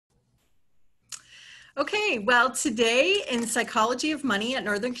Okay, well, today in Psychology of Money at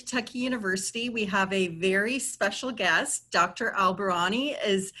Northern Kentucky University, we have a very special guest. Dr. Bahrani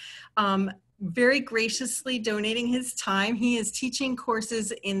is very graciously donating his time. He is teaching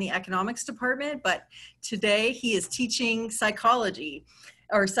courses in the economics department, but today he is teaching psychology,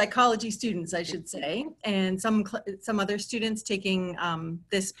 or psychology students, I should say, and some other students taking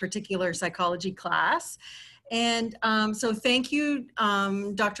this particular psychology class. And so thank you,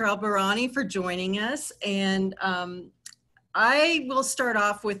 Dr. Bahrani, for joining us. And I will start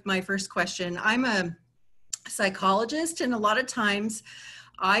off with my first question. I'm a psychologist, and a lot of times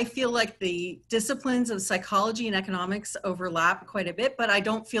I feel like the disciplines of psychology and economics overlap quite a bit, but I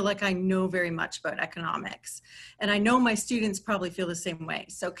don't feel like I know very much about economics. And I know my students probably feel the same way.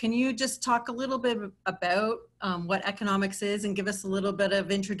 So can you just talk a little bit about what economics is and give us a little bit of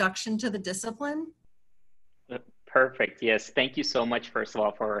introduction to the discipline? Perfect. Yes. Thank you so much, first of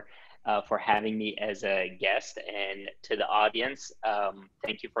all, for having me as a guest, and to the audience.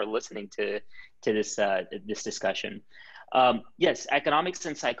 Thank you for listening to this discussion. Yes, economics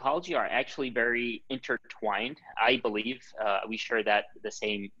and psychology are actually very intertwined. I believe we share the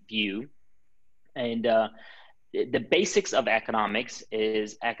same view. And the basics of economics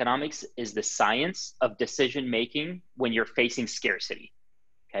is the science of decision making when you're facing scarcity.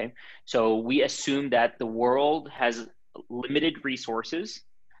 Okay, so we assume that the world has limited resources.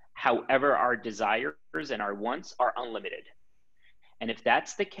 However, our desires and our wants are unlimited. And if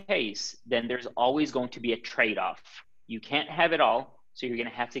that's the case, then there's always going to be a trade-off. You can't have it all, so you're going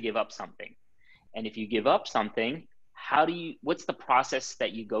to have to give up something. And if you give up something, what's the process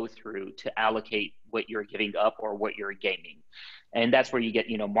that you go through to allocate what you're giving up or what you're gaining? And that's where you get,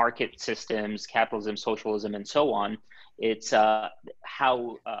 market systems, capitalism, socialism, and so on. It's how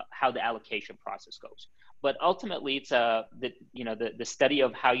the allocation process goes. But ultimately, it's the study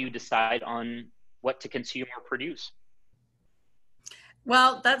of how you decide on what to consume or produce.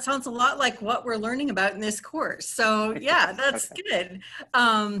 Well, that sounds a lot like what we're learning about in this course. So yeah, that's Okay. good.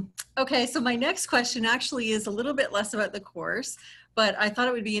 Okay, so my next question actually is a little bit less about the course, but I thought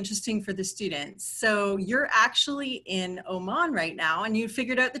it would be interesting for the students. So you're actually in Oman right now, and you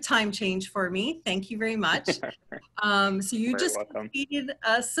figured out the time change for me. Thank you very much. So you Very just welcome. completed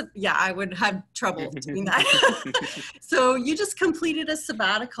yeah, I would have trouble doing that. So you just completed a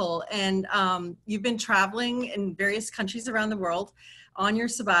sabbatical, and you've been traveling in various countries around the world on your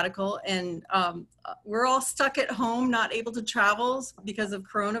sabbatical, and we're all stuck at home, not able to travel because of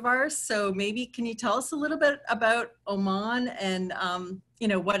coronavirus. So maybe can you tell us a little bit about Oman and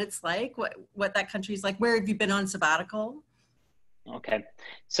what it's like, what that country's like? Where have you been on sabbatical? Okay,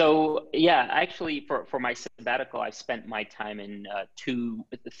 so yeah, actually, for my sabbatical, I spent my time in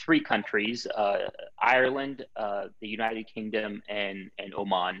three countries: Ireland, the United Kingdom, and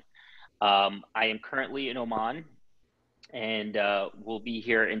Oman. I am currently in Oman, and we'll be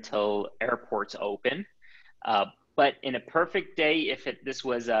here until airports open. Uh, but in a perfect day, if this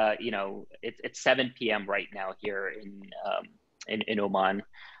was, it's 7 p.m. right now here in Oman.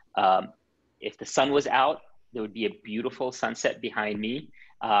 Um, if the sun was out, there would be a beautiful sunset behind me.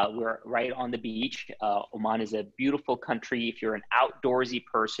 We're right on the beach. Oman is a beautiful country. If you're an outdoorsy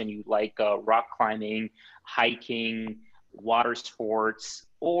person, you like rock climbing, hiking, water sports,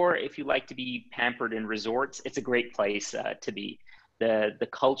 or if you like to be pampered in resorts, it's a great place to be. The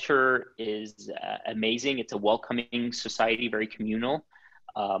culture is amazing. It's a welcoming society, very communal.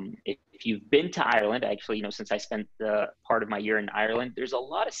 If you've been to Ireland, actually, since I spent the part of my year in Ireland, there's a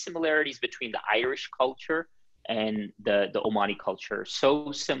lot of similarities between the Irish culture and the Omani culture.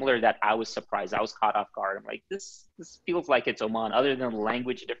 So similar that I was surprised. I was caught off guard. I'm like, this feels like it's Oman, other than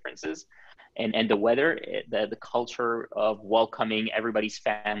language differences and the weather, the culture of welcoming everybody's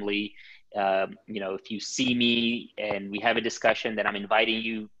family. If you see me and we have a discussion, then I'm inviting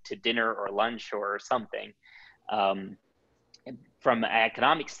you to dinner or lunch or something. Um, from an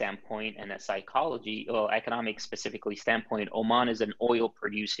economic standpoint and a economic specifically standpoint, Oman is an oil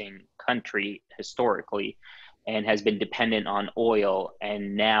producing country historically and has been dependent on oil.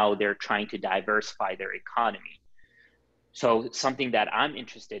 And now they're trying to diversify their economy. So something that I'm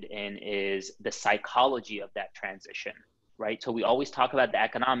interested in is the psychology of that transition, right? So we always talk about the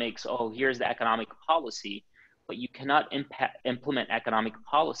economics. Oh, here's the economic policy, but you cannot implement economic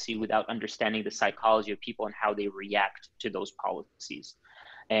policy without understanding the psychology of people and how they react to those policies.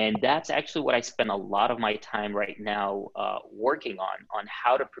 And that's actually what I spend a lot of my time right now working on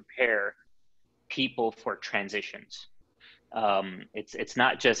how to prepare people for transitions. It's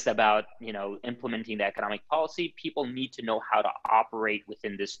not just about implementing the economic policy. People need to know how to operate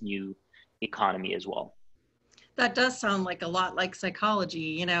within this new economy as well. That does sound like a lot like psychology,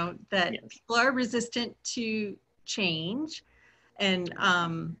 you know, that Yes. people are resistant to change and,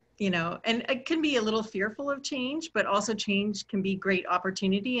 you know, and it can be a little fearful of change, but also change can be great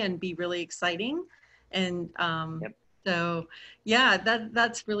opportunity and be really exciting. And Yep. so, yeah,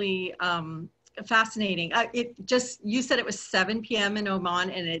 that's really fascinating. It just, you said it was 7 p.m. in Oman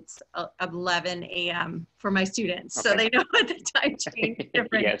and it's 11 a.m. for my students. So Okay. they know what the time change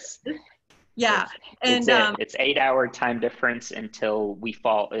difference Yes. is. Yeah. Yes. It's And it. It's 8 hour time difference until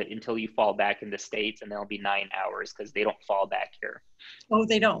until you fall back in the States, and there'll be 9 hours because they don't fall back here. oh,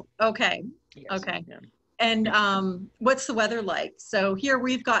 they don't. Okay. Yes. Okay. Yeah. And what's the weather like? So here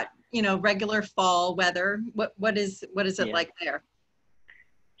we've got, you know, regular fall weather. What is it Yeah. like there?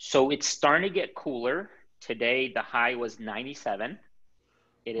 So it's starting to get cooler. Today the high was 97.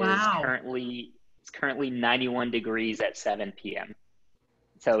 Wow. It's currently 91 degrees at 7 p.m.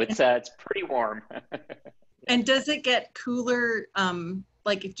 So it's pretty warm. Yeah. And does it get cooler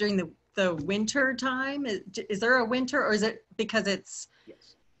like during the winter time? Is there a winter or is it because Yes.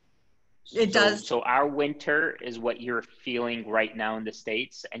 it does? So our winter is what you're feeling right now in the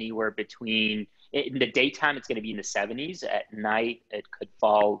States, anywhere between in the daytime it's going to be in the 70s. At night it could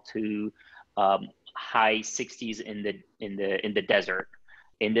fall to high 60s in the desert.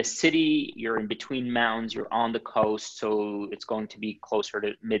 In the city, you're in between mountains, you're on the coast, so it's going to be closer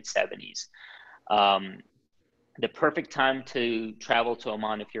to mid 70s. Um, the perfect time to travel to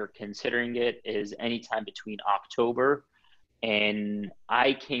Oman, if you're considering it, is anytime between October, and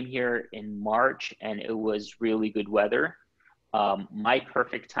I came here in March and it was really good weather. My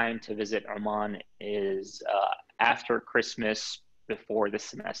perfect time to visit Oman is after Christmas, before the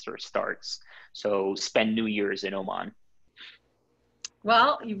semester starts. So spend New Year's in Oman.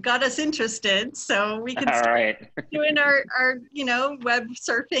 Well, you've got us interested, so we can All start right. doing our you know, web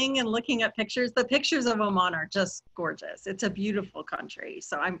surfing and looking at pictures. The pictures of Oman are just gorgeous. It's a beautiful country.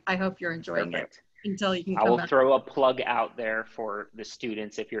 So I hope you're enjoying it Perfect. until you can I come will back. throw a plug out there for the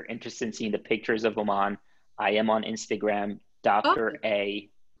students. If you're interested in seeing the pictures of Oman, I am on Instagram, Oh, Dr. A.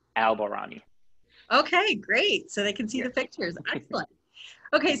 Al-Barani. okay, great. So they can see the Yes, pictures. Excellent.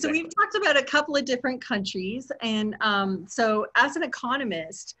 Okay, so we've exactly. talked about a couple of different countries. And so as an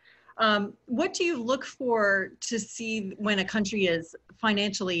economist, what do you look for to see when a country is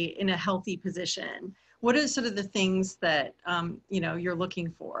financially in a healthy position? What are sort of the things that, you know, you're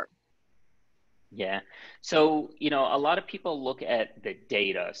looking for? Yeah. So, a lot of people look at the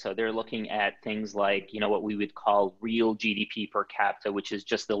data. So they're looking at things like, what we would call real GDP per capita, which is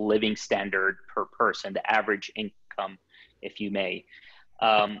just the living standard per person, the average income, if you may.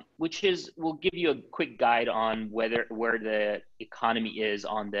 Which will give you a quick guide on where the economy is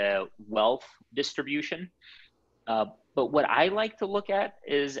on the wealth distribution. Uh, but what I like to look at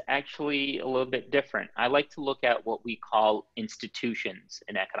is actually a little bit different. I like to look at what we call institutions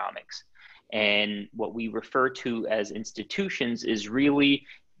in economics. And what we refer to as institutions is really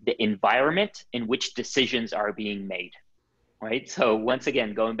the environment in which decisions are being made, right? So once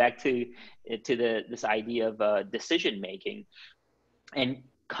again, going back to this idea of decision making, and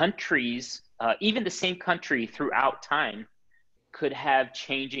countries, even the same country throughout time, could have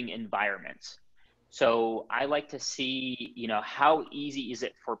changing environments. So I like to see, how easy is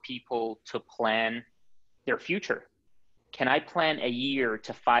it for people to plan their future? Can I plan a year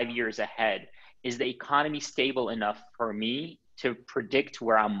to 5 years ahead? Is the economy stable enough for me to predict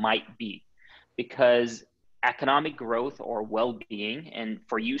where I might be? Because economic growth or well-being, and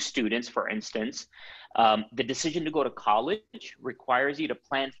for you students, for instance, the decision to go to college requires you to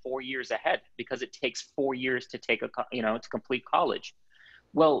plan 4 years ahead because it takes 4 years to to complete college.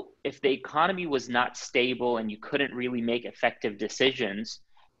 Well, if the economy was not stable and you couldn't really make effective decisions,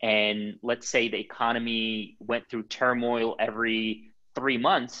 and let's say the economy went through turmoil every 3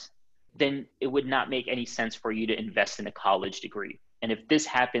 months, then it would not make any sense for you to invest in a college degree. And if this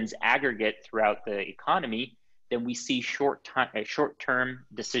happens aggregate throughout the economy, then we see short-term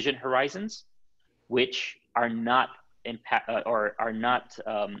decision horizons, which are not or are not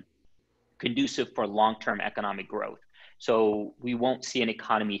conducive for long-term economic growth. So we won't see an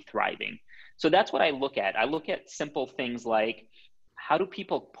economy thriving. So that's what I look at. I look at simple things like, how do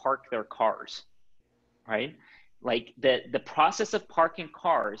people park their cars, right? Like the process of parking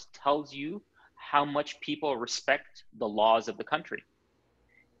cars tells you how much people respect the laws of the country.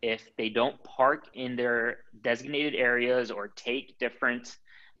 If they don't park in their designated areas or take different,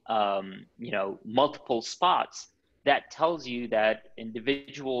 multiple spots, that tells you that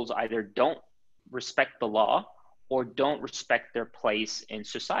individuals either don't respect the law or don't respect their place in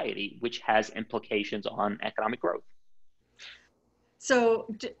society, which has implications on economic growth. So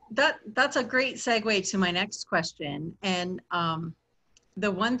that's a great segue to my next question. And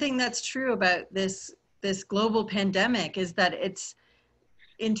the one thing that's true about this global pandemic is that it's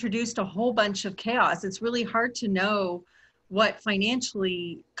introduced a whole bunch of chaos. It's really hard to know what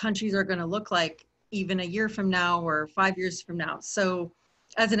financially countries are going to look like even a year from now or 5 years from now. So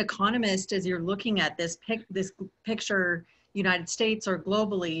as an economist, as you're looking at this picture, United States or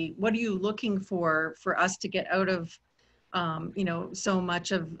globally, what are you looking for us to get out of so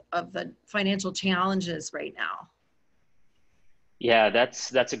much of the financial challenges right now? Yeah,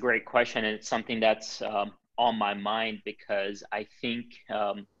 that's a great question, and it's something that's on my mind because I think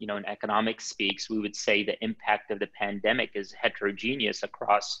in economics speaks, we would say the impact of the pandemic is heterogeneous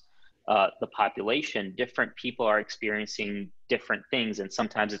across the population. Different people are experiencing different things, and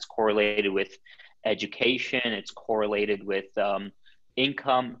sometimes it's correlated with education, it's correlated with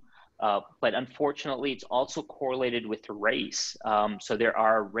income, but unfortunately, it's also correlated with race. So there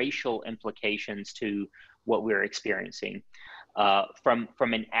are racial implications to what we're experiencing. From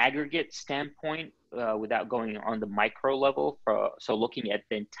an aggregate standpoint, without going on the micro level, so looking at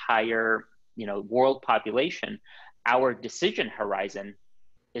the entire world population, our decision horizon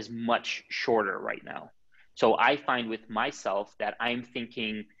is much shorter right now. So I find with myself that I'm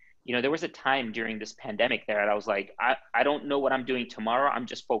thinking, there was a time during this pandemic that I was like, I don't know what I'm doing tomorrow. I'm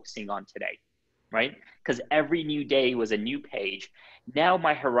just focusing on today, right? Because every new day was a new page. Now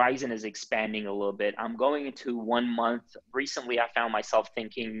my horizon is expanding a little bit. I'm going into 1 month. Recently, I found myself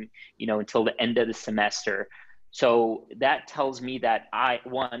thinking, until the end of the semester. So that tells me that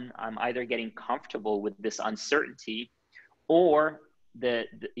I'm either getting comfortable with this uncertainty, or the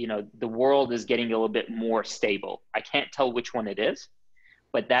world is getting a little bit more stable. I can't tell which one it is,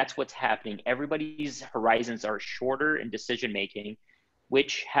 but that's what's happening. Everybody's horizons are shorter in decision making,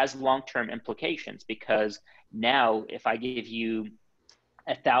 which has long-term implications, because now if I give you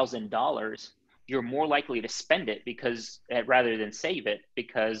 $1,000, you're more likely to spend it because rather than save it,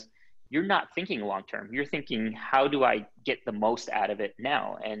 because you're not thinking long term. You're thinking, how do I get the most out of it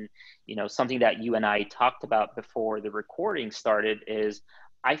now? And something that you and I talked about before the recording started is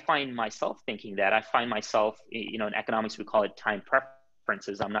I find myself thinking that. I find myself, in economics we call it time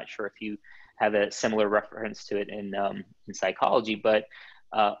preferences. I'm not sure if you have a similar reference to it in psychology, but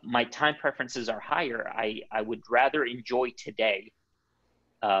my time preferences are higher. I would rather enjoy today,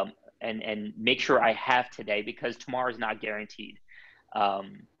 and make sure I have today, because tomorrow is not guaranteed.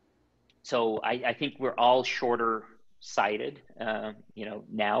 So I think we're all shorter sighted,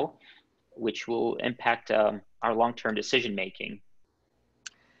 now, which will impact our long-term decision making.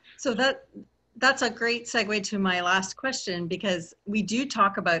 So that's a great segue to my last question, because we do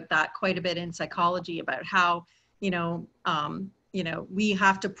talk about that quite a bit in psychology, about how we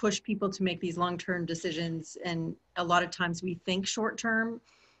have to push people to make these long-term decisions, and a lot of times we think short-term,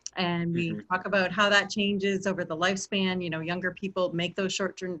 and we talk about how that changes over the lifespan. Younger people make those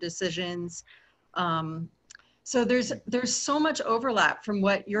short-term decisions. So there's so much overlap from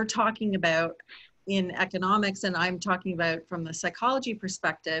what you're talking about in economics and I'm talking about from the psychology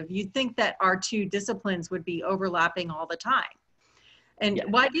perspective. You'd think that our two disciplines would be overlapping all the time. And Yeah.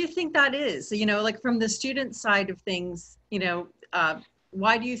 why do you think that is? Like from the student side of things,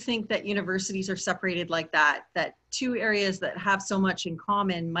 why do you think that universities are separated like that, that two areas that have so much in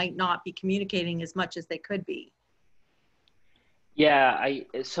common might not be communicating as much as they could be? Yeah,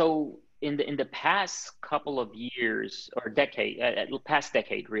 so in the past couple of years or past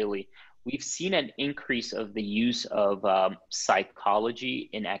decade really, we've seen an increase of the use of psychology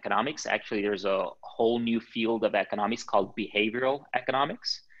in economics. Actually, there's a whole new field of economics called behavioral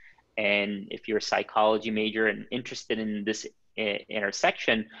economics. And if you're a psychology major and interested in this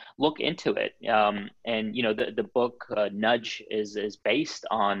intersection, look into it. And the book Nudge is based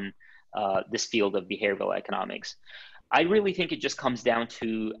on this field of behavioral economics. I really think it just comes down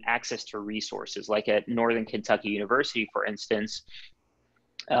to access to resources. Like at Northern Kentucky University, for instance,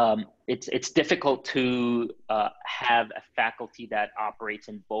 it's difficult to have a faculty that operates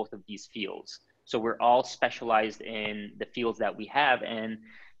in both of these fields. So we're all specialized in the fields that we have, and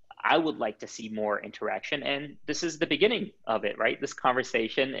I would like to see more interaction. And this is the beginning of it, right? This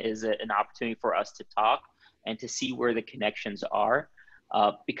conversation is an opportunity for us to talk and to see where the connections are,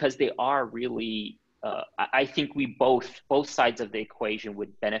 because they are really, I think we both sides of the equation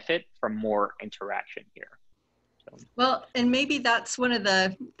would benefit from more interaction here. So. Well, and maybe that's one of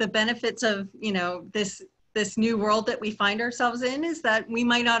the benefits of, this new world that we find ourselves in, is that we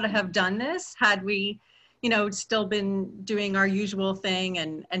might not have done this had we, still been doing our usual thing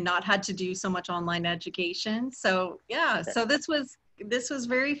and not had to do so much online education. So yeah, so this was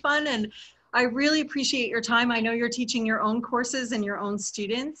very fun. And I really appreciate your time. I know you're teaching your own courses and your own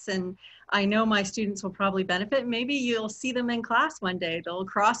students, and I know my students will probably benefit. Maybe you'll see them in class one day. They'll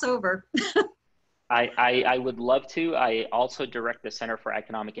cross over. I would love to. I also direct the Center for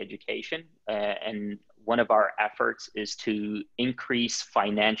Economic Education, and one of our efforts is to increase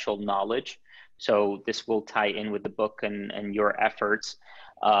financial knowledge. So this will tie in with the book and your efforts.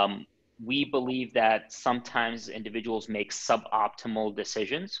 We believe that sometimes individuals make suboptimal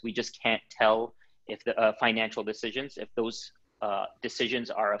decisions. We just can't tell if the financial decisions, if those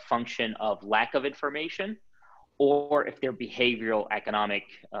decisions are a function of lack of information, or if they're behavioral economic,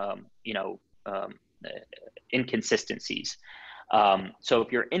 um, inconsistencies. So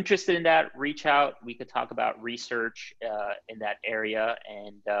if you're interested in that, reach out. We could talk about research in that area.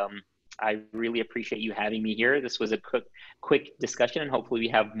 And I really appreciate you having me here. This was a quick discussion, and hopefully we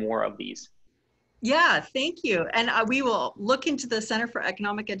have more of these. Yeah, thank you. And we will look into the Center for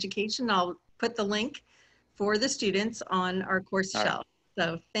Economic Education. I'll put the link for the students on our course All right. shelf.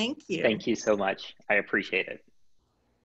 So thank you. Thank you so much. I appreciate it.